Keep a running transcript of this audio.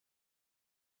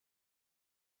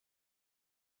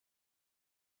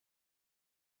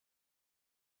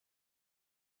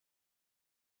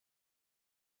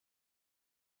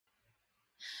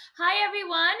Hi,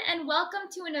 everyone, and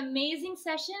welcome to an amazing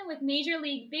session with Major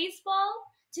League Baseball.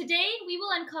 Today, we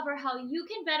will uncover how you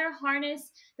can better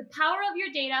harness the power of your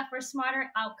data for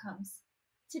smarter outcomes.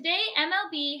 Today,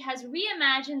 MLB has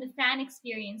reimagined the fan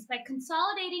experience by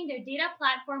consolidating their data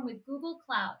platform with Google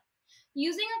Cloud.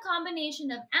 Using a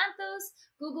combination of Anthos,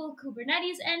 Google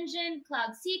Kubernetes engine,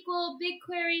 Cloud SQL,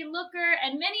 BigQuery, Looker,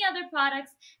 and many other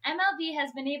products, MLB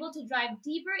has been able to drive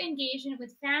deeper engagement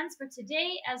with fans for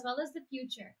today as well as the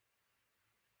future.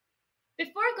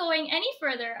 Before going any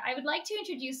further, I would like to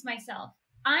introduce myself.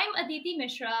 I'm Aditi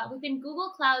Mishra within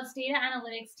Google Cloud's data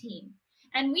analytics team.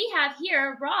 And we have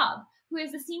here Rob, who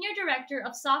is the Senior Director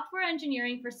of Software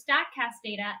Engineering for StatCast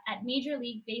Data at Major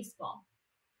League Baseball.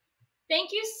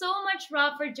 Thank you so much,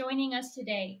 Rob, for joining us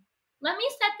today. Let me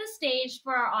set the stage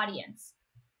for our audience.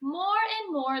 More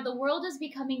and more, the world is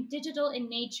becoming digital in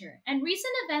nature, and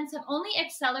recent events have only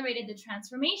accelerated the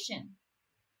transformation.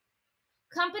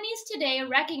 Companies today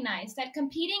recognize that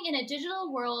competing in a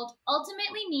digital world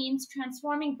ultimately means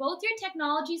transforming both your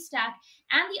technology stack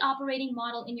and the operating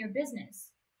model in your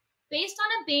business. Based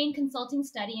on a Bain consulting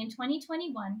study in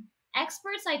 2021,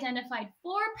 experts identified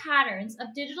 4 patterns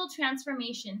of digital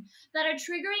transformation that are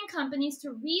triggering companies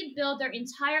to rebuild their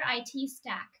entire IT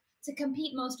stack to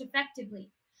compete most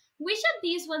effectively. Which of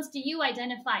these ones do you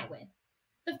identify with?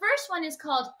 The first one is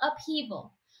called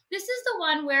upheaval. This is the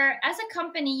one where, as a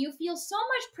company, you feel so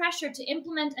much pressure to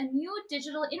implement a new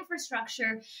digital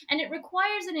infrastructure, and it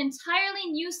requires an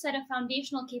entirely new set of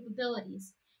foundational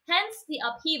capabilities, hence the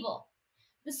upheaval.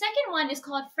 The second one is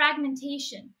called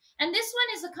fragmentation, and this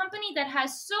one is a company that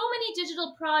has so many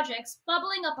digital projects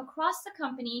bubbling up across the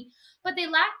company, but they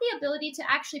lack the ability to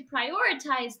actually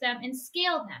prioritize them and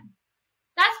scale them.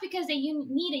 That's because they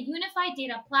need a unified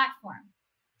data platform.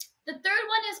 The third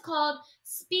one is called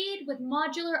speed with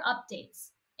modular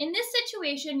updates. In this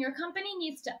situation, your company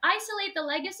needs to isolate the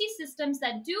legacy systems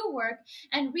that do work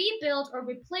and rebuild or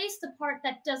replace the part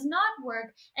that does not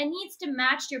work and needs to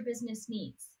match your business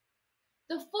needs.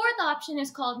 The fourth option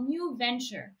is called new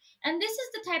venture, and this is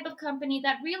the type of company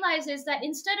that realizes that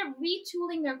instead of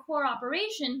retooling their core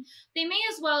operation, they may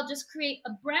as well just create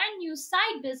a brand new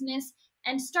side business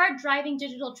and start driving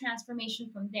digital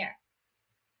transformation from there.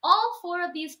 All 4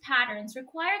 of these patterns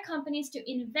require companies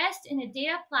to invest in a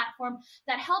data platform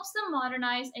that helps them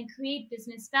modernize and create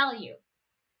business value.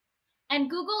 And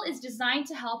Google is designed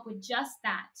to help with just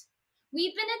that.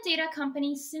 We've been a data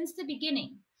company since the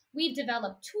beginning. We've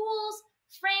developed tools,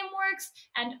 frameworks,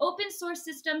 and open source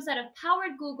systems that have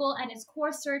powered Google and its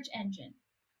core search engine.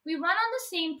 We run on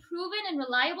the same proven and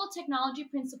reliable technology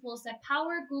principles that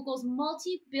power Google's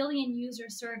multi-billion user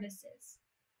services.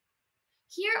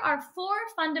 Here are 4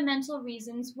 fundamental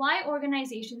reasons why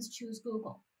organizations choose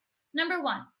Google. Number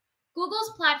 1,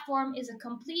 Google's platform is a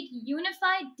complete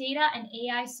unified data and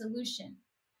AI solution.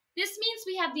 This means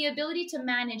we have the ability to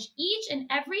manage each and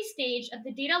every stage of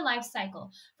the data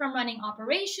lifecycle, from running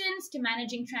operations to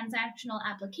managing transactional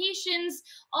applications,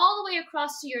 all the way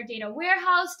across to your data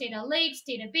warehouse, data lakes,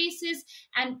 databases,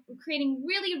 and creating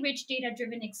really rich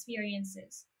data-driven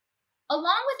experiences.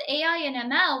 Along with AI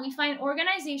and ML, we find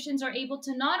organizations are able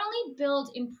to not only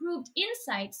build improved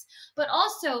insights, but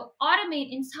also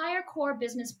automate entire core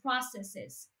business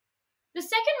processes. The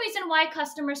second reason why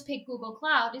customers pick Google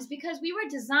Cloud is because we were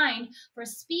designed for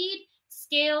speed,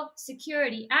 scale,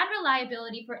 security, and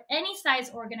reliability for any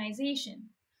size organization.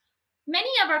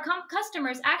 Many of our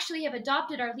customers actually have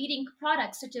adopted our leading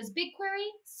products such as BigQuery,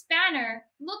 Spanner,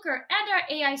 Looker, and our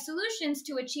AI solutions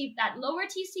to achieve that lower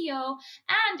TCO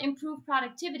and improve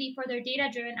productivity for their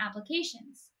data-driven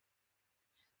applications.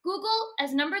 Google,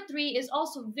 as number 3, is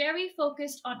also very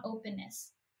focused on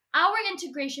openness. Our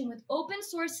integration with open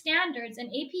source standards and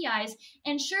APIs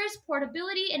ensures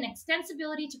portability and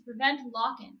extensibility to prevent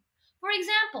lock-in. For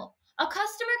example, a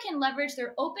customer can leverage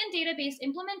their open database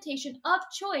implementation of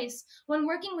choice when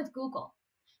working with Google.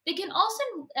 They can also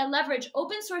leverage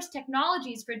open source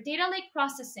technologies for data lake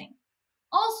processing.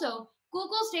 Also,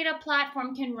 Google's data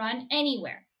platform can run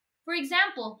anywhere. For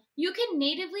example, you can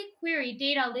natively query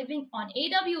data living on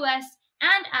AWS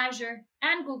and Azure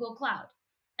and Google Cloud.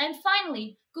 And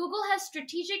finally, Google has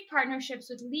strategic partnerships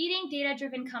with leading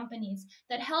data-driven companies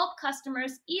that help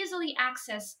customers easily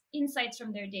access insights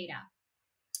from their data.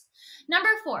 Number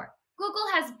 4, Google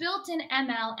has built-in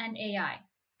ML and AI.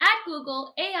 At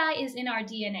Google, AI is in our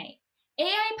DNA.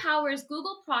 AI powers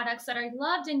Google products that are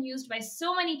loved and used by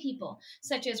so many people,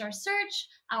 such as our search,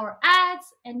 our ads,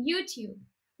 and YouTube.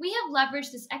 We have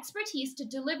leveraged this expertise to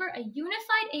deliver a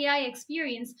unified AI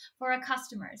experience for our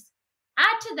customers.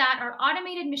 Add to that our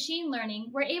automated machine learning,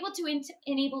 we're able to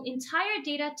enable entire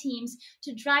data teams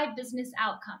to drive business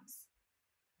outcomes.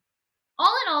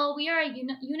 All in all, we are a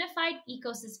unified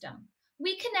ecosystem.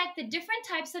 We connect the different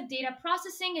types of data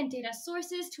processing and data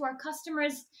sources to our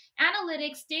customers'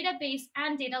 analytics, database,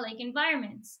 and data lake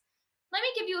environments. Let me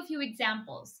give you a few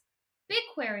examples.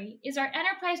 BigQuery is our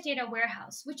enterprise data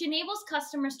warehouse, which enables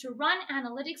customers to run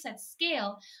analytics at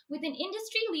scale with an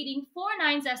industry-leading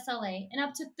 4.9 SLA and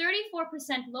up to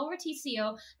 34% lower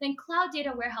TCO than cloud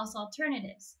data warehouse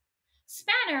alternatives.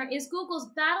 Spanner is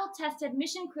Google's battle-tested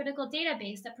mission-critical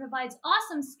database that provides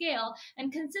awesome scale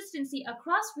and consistency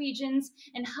across regions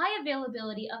and high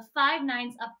availability of 5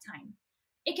 nines uptime.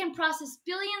 It can process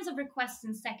billions of requests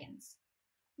in seconds.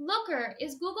 Looker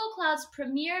is Google Cloud's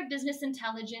premier business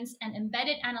intelligence and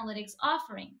embedded analytics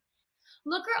offering.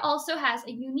 Looker also has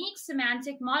a unique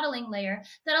semantic modeling layer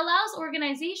that allows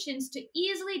organizations to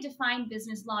easily define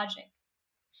business logic.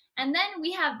 And then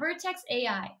we have Vertex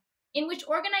AI, in which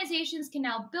organizations can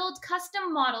now build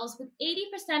custom models with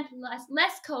 80%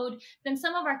 less code than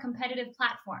some of our competitive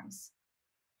platforms.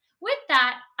 With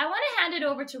that, I want to hand it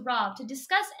over to Rob to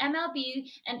discuss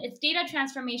MLB and its data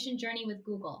transformation journey with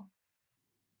Google.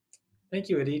 Thank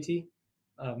you, Aditi.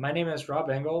 My name is Rob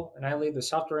Engel, and I lead the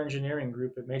software engineering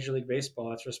group at Major League Baseball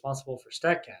that's responsible for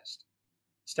StatCast.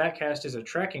 StatCast is a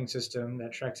tracking system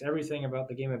that tracks everything about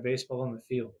the game of baseball on the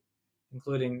field,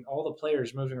 including all the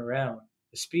players moving around,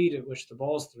 the speed at which the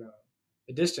ball is thrown,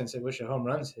 the distance at which a home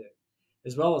run's hit,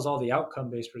 as well as all the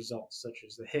outcome-based results, such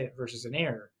as the hit versus an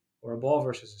error or a ball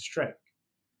versus a strike.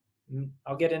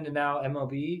 I'll get into now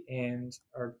MLB and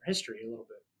our history a little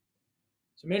bit.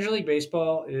 So Major League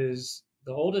Baseball is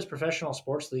the oldest professional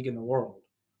sports league in the world.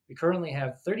 We currently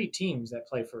have 30 teams that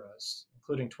play for us,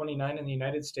 including 29 in the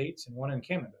United States and 1 in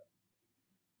Canada.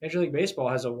 Major League Baseball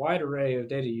has a wide array of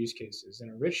data use cases and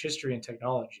a rich history and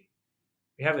technology.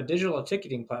 We have a digital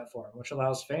ticketing platform which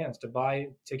allows fans to buy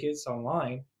tickets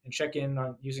online and check in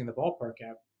on using the ballpark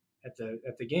app at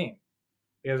the game.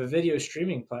 We have a video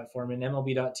streaming platform in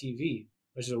MLB.tv,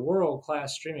 which is a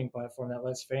world-class streaming platform that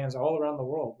lets fans all around the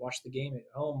world watch the game at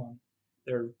home on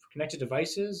their connected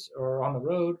devices or on the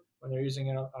road when they're using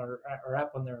our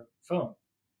app on their phone.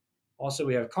 Also,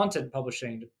 we have content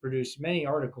publishing to produce many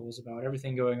articles about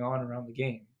everything going on around the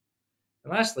game.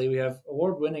 And lastly, we have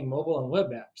award-winning mobile and web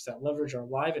apps that leverage our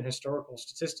live and historical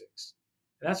statistics.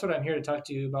 And that's what I'm here to talk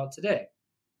to you about today.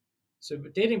 So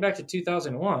dating back to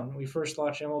 2001, we first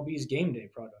launched MLB's Game Day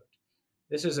product.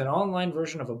 This is an online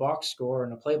version of a box score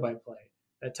and a play-by-play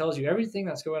that tells you everything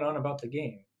that's going on about the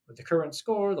game, with the current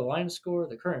score, the line score,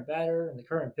 the current batter, and the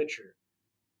current pitcher.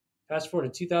 Fast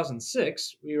forward to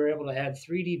 2006, we were able to add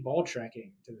 3D ball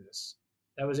tracking to this.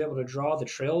 That was able to draw the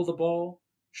trail of the ball,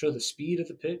 show the speed of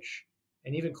the pitch,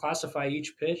 and even classify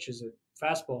each pitch as a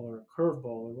fastball or a curveball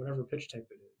or whatever pitch type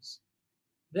it is.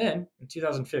 Then, in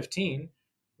 2015,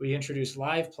 we introduced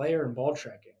live player and ball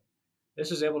tracking.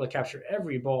 This was able to capture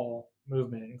every ball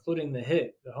movement, including the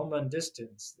hit, the home run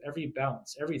distance, every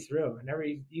bounce, every throw, and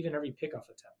even every pickoff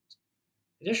attempt.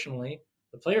 Additionally,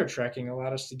 the player tracking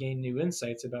allowed us to gain new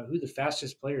insights about who the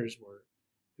fastest players were,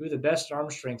 who the best arm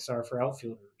strengths are for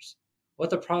outfielders, what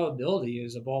the probability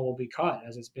is a ball will be caught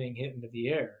as it's being hit into the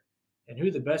air, and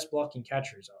who the best blocking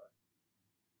catchers are.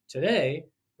 Today,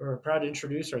 we're proud to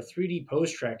introduce our 3D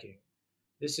pose tracking.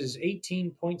 This is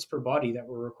 18 points per body that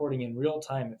we're recording in real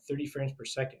time at 30 frames per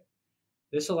second.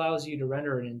 This allows you to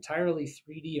render an entirely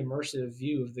 3D immersive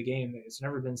view of the game that has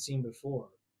never been seen before.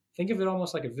 Think of it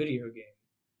almost like a video game.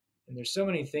 And there's so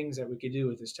many things that we could do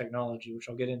with this technology, which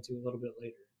I'll get into a little bit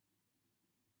later.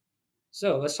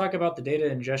 So let's talk about the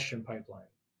data ingestion pipeline.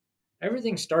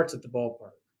 Everything starts at the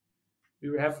ballpark.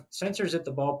 We have sensors at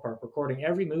the ballpark recording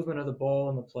every movement of the ball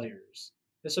and the players.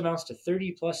 This amounts to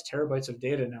 30 plus terabytes of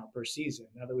data now per season,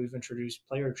 now that we've introduced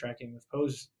player tracking with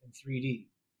pose in 3D.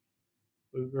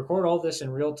 We record all this in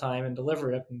real time and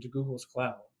deliver it up into Google's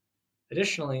cloud.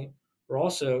 Additionally, we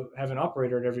also have an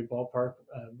operator at every ballpark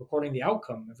recording the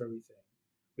outcome of everything.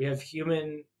 We have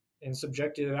human and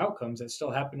subjective outcomes that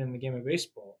still happen in the game of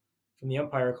baseball, from the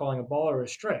umpire calling a ball or a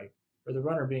strike, or the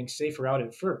runner being safe or out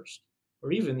at first,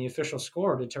 or even the official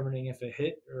score determining if a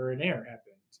hit or an error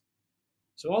happened.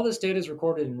 So all this data is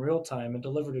recorded in real time and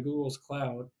delivered to Google's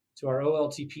cloud to our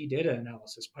OLTP data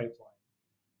analysis pipeline.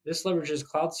 This leverages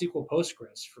Cloud SQL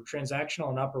Postgres for transactional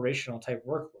and operational type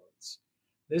workloads.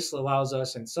 This allows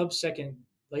us in sub-second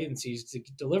latencies to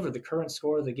deliver the current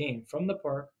score of the game from the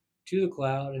park to the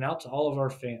cloud and out to all of our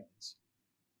fans.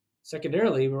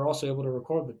 Secondarily, we're also able to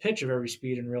record the pitch of every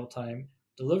speed in real time,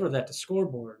 deliver that to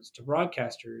scoreboards, to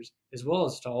broadcasters, as well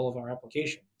as to all of our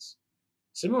applications.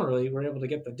 Similarly, we're able to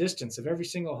get the distance of every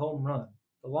single home run,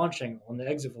 the launch angle, and the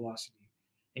exit velocity,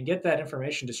 and get that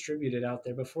information distributed out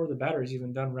there before the batter's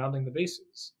even done rounding the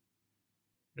bases.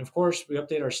 And of course, we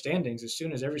update our standings as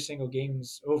soon as every single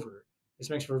game's over. This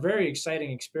makes for a very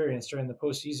exciting experience during the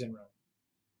postseason run.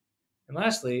 And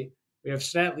lastly, we have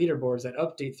stat leaderboards that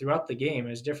update throughout the game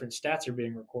as different stats are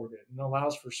being recorded, and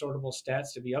allows for sortable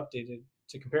stats to be updated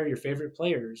to compare your favorite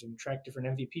players and track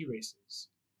different MVP races.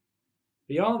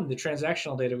 Beyond the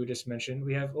transactional data we just mentioned,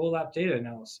 we have OLAP data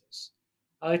analysis.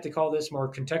 I like to call this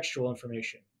more contextual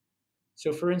information.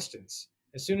 So, for instance,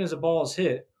 as soon as a ball is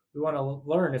hit, we want to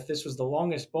learn if this was the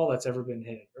longest ball that's ever been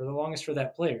hit, or the longest for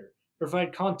that player.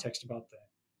 Provide context about that.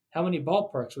 How many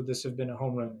ballparks would this have been a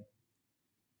home run in?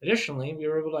 Additionally, we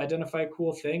were able to identify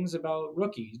cool things about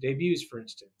rookie debuts, for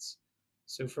instance.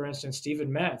 So, for instance,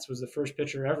 Steven Matz was the first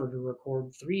pitcher ever to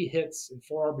record 3 hits and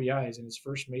 4 RBIs in his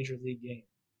first major league game.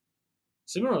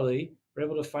 Similarly, we're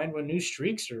able to find when new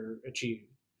streaks are achieved.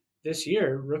 This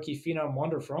year, rookie phenom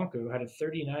Wander Franco had a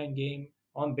 39-game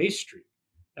on-base streak.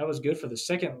 That was good for the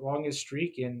second longest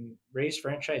streak in Rays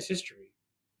franchise history.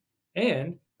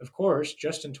 And, of course,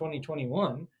 just in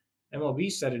 2021,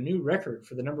 MLB set a new record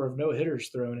for the number of no-hitters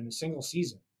thrown in a single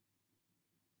season.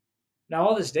 Now,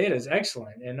 all this data is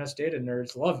excellent, and us data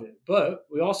nerds love it, but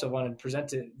we also want to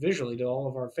present it visually to all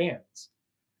of our fans.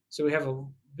 So we have a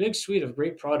big suite of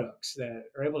great products that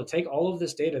are able to take all of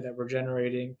this data that we're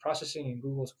generating, processing in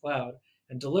Google's cloud,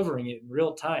 and delivering it in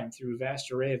real time through a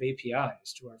vast array of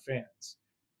APIs to our fans.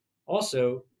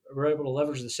 Also, we're able to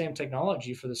leverage the same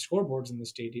technology for the scoreboards in the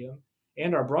stadium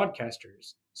and our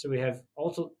broadcasters, so we have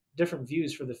also different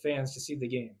views for the fans to see the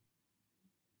game.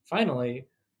 Finally,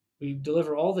 we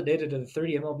deliver all the data to the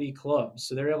 30 MLB clubs,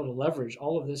 so they're able to leverage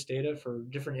all of this data for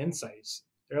different insights.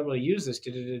 They're able to use this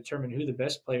data to determine who the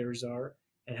best players are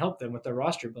and help them with their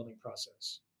roster building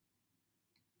process.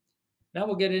 Now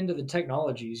we'll get into the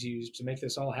technologies used to make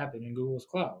this all happen in Google's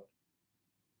cloud.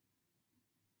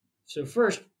 So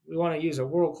first, we want to use a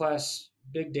world-class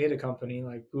big data company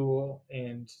like Google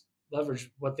and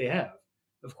leverage what they have.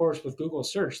 Of course, with Google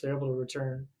Search, they're able to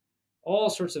return all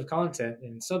sorts of content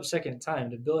in sub-second time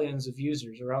to billions of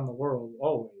users around the world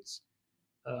always.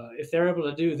 If they're able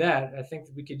to do that, I think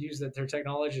that we could use their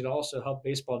technology to also help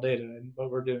baseball data and what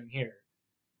we're doing here.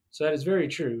 So that is very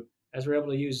true, as we're able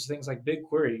to use things like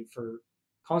BigQuery for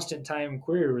constant time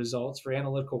query results for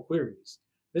analytical queries.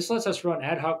 This lets us run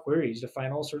ad hoc queries to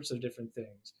find all sorts of different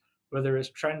things, whether it's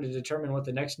trying to determine what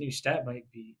the next new stat might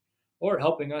be, or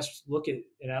helping us look at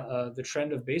the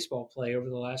trend of baseball play over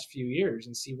the last few years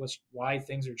and see why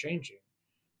things are changing.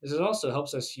 This also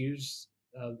helps us use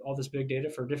all this big data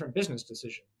for different business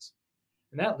decisions.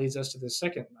 And that leads us to the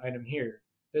second item here,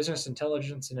 business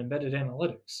intelligence and embedded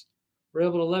analytics. We're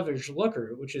able to leverage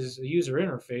Looker, which is a user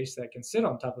interface that can sit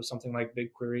on top of something like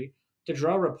BigQuery to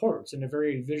draw reports in a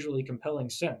very visually compelling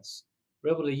sense.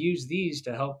 We're able to use these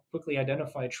to help quickly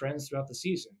identify trends throughout the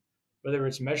season, whether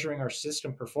it's measuring our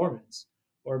system performance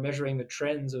or measuring the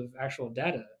trends of actual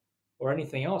data or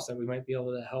anything else that we might be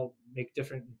able to help make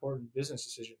different important business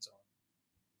decisions on.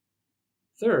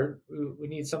 Third, we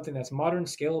need something that's modern,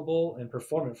 scalable, and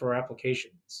performant for our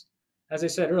applications. As I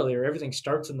said earlier, everything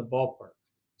starts in the ballpark.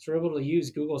 So we're able to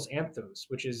use Google's Anthos,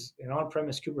 which is an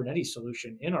on-premise Kubernetes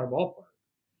solution in our ballpark.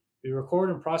 We record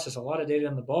and process a lot of data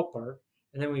in the ballpark,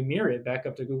 and then we mirror it back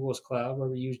up to Google's cloud where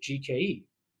we use GKE,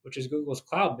 which is Google's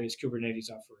cloud-based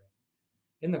Kubernetes offering.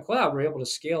 In the cloud, we're able to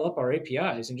scale up our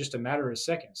APIs in just a matter of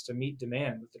seconds to meet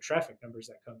demand with the traffic numbers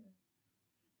that come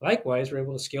in. Likewise, we're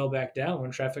able to scale back down when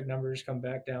traffic numbers come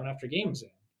back down after games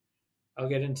end. I'll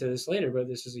get into this later, but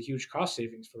this is a huge cost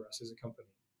savings for us as a company.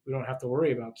 We don't have to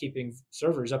worry about keeping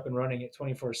servers up and running at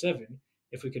 24/7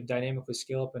 if we could dynamically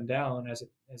scale up and down as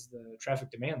the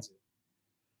traffic demands it.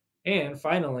 And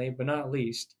finally, but not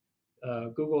least,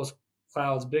 Google's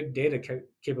Cloud's big data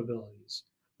capabilities.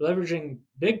 We're leveraging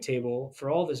Bigtable for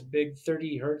all this big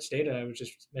 30 hertz data I was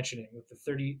just mentioning with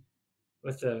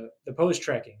the pose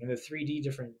tracking and the 3D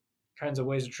different kinds of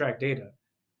ways to track data.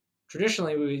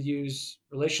 Traditionally, we would use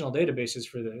relational databases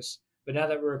for this, but now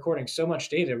that we're recording so much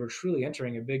data, we're truly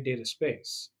entering a big data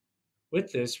space.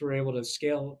 With this, we're able to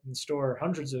scale and store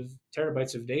hundreds of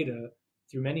terabytes of data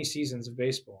through many seasons of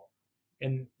baseball.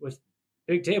 And with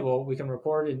Bigtable, we can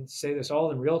record and say this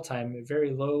all in real time at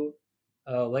very low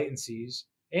latencies,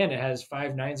 and it has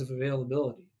 5 nines of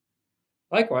availability.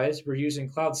 Likewise, we're using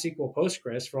Cloud SQL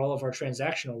Postgres for all of our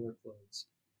transactional workloads.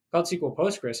 Cloud SQL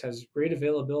Postgres has great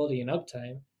availability and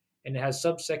uptime, and it has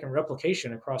sub-second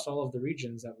replication across all of the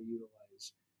regions that we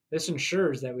utilize. This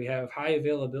ensures that we have high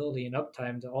availability and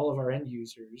uptime to all of our end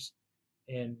users,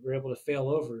 and we're able to fail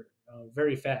over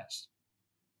very fast.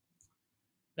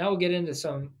 Now we'll get into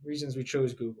some reasons we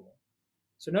chose Google.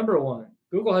 So number one,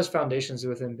 Google has foundations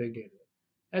within big data.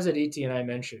 As Aditi and I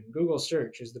mentioned, Google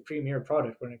Search is the premier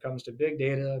product when it comes to big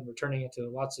data and returning it to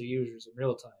lots of users in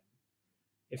real time.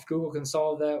 If Google can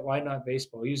solve that, why not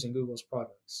baseball using Google's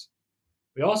products?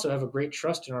 We also have a great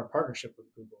trust in our partnership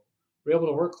with Google. We're able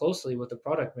to work closely with the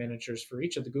product managers for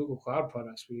each of the Google Cloud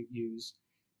products we use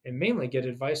and mainly get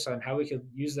advice on how we could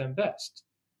use them best.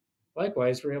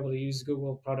 Likewise, we're able to use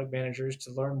Google product managers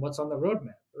to learn what's on the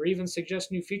roadmap or even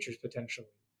suggest new features potentially.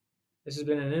 This has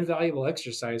been an invaluable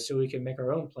exercise so we can make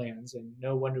our own plans and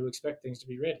know when to expect things to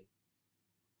be ready.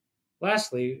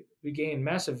 Lastly, we gain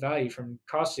massive value from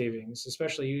cost savings,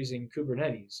 especially using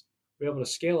Kubernetes. We're able to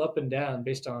scale up and down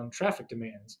based on traffic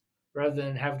demands rather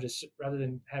than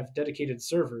have dedicated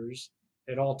servers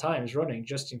at all times running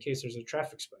just in case there's a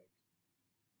traffic spike.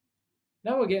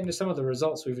 Now we'll get into some of the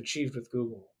results we've achieved with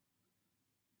Google.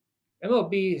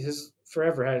 MLB has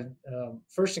forever had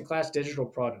first in class digital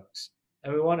products,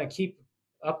 and we want to keep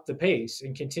up the pace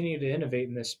and continue to innovate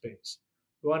in this space.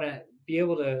 We want to be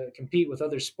able to compete with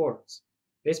other sports.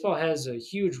 Baseball has a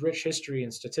huge, rich history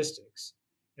and statistics,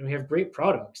 and we have great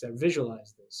products that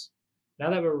visualize this. Now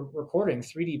that we're recording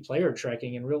 3D player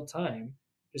tracking in real time,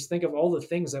 just think of all the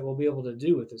things that we'll be able to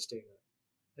do with this data.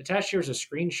 Attached here is a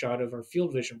screenshot of our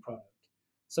Field Vision product.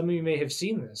 Some of you may have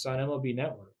seen this on MLB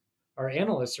Network. Our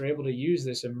analysts are able to use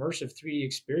this immersive 3D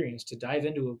experience to dive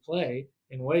into a play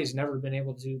in ways never been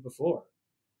able to before.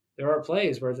 There are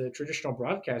plays where the traditional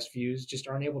broadcast views just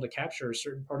aren't able to capture a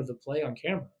certain part of the play on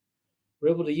camera. We're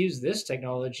able to use this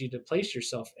technology to place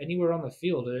yourself anywhere on the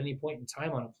field at any point in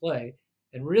time on a play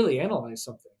and really analyze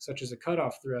something, such as a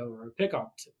cutoff throw or a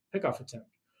pickoff attempt,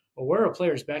 or where a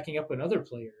player is backing up another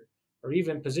player, or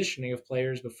even positioning of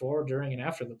players before, during, and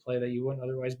after the play that you wouldn't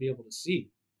otherwise be able to see.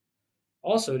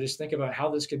 Also, just think about how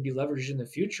this could be leveraged in the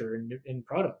future in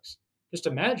products. Just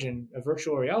imagine a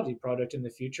virtual reality product in the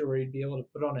future where you'd be able to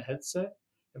put on a headset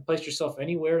and place yourself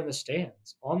anywhere in the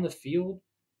stands, on the field,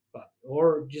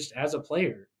 or just as a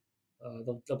player.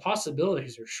 The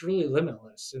possibilities are truly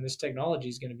limitless, and this technology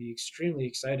is going to be extremely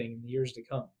exciting in the years to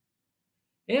come.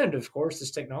 And of course,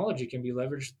 this technology can be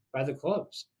leveraged by the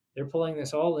clubs. They're pulling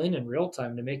this all in real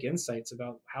time to make insights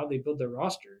about how they build their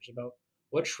rosters, about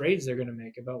what trades they're going to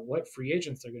make, about what free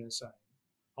agents they're going to sign.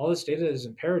 All this data is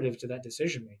imperative to that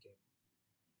decision making.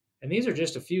 And these are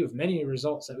just a few of many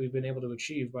results that we've been able to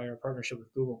achieve by our partnership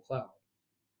with Google Cloud.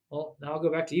 Well, now I'll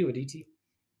go back to you, Aditi.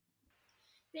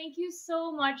 Thank you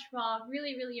so much, Rob.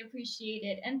 Really, really appreciate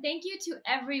it. And thank you to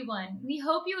everyone. We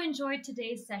hope you enjoyed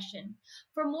today's session.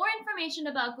 For more information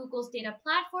about Google's data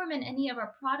platform and any of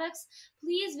our products,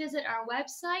 please visit our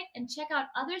website and check out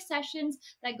other sessions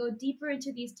that go deeper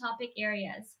into these topic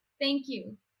areas. Thank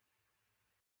you.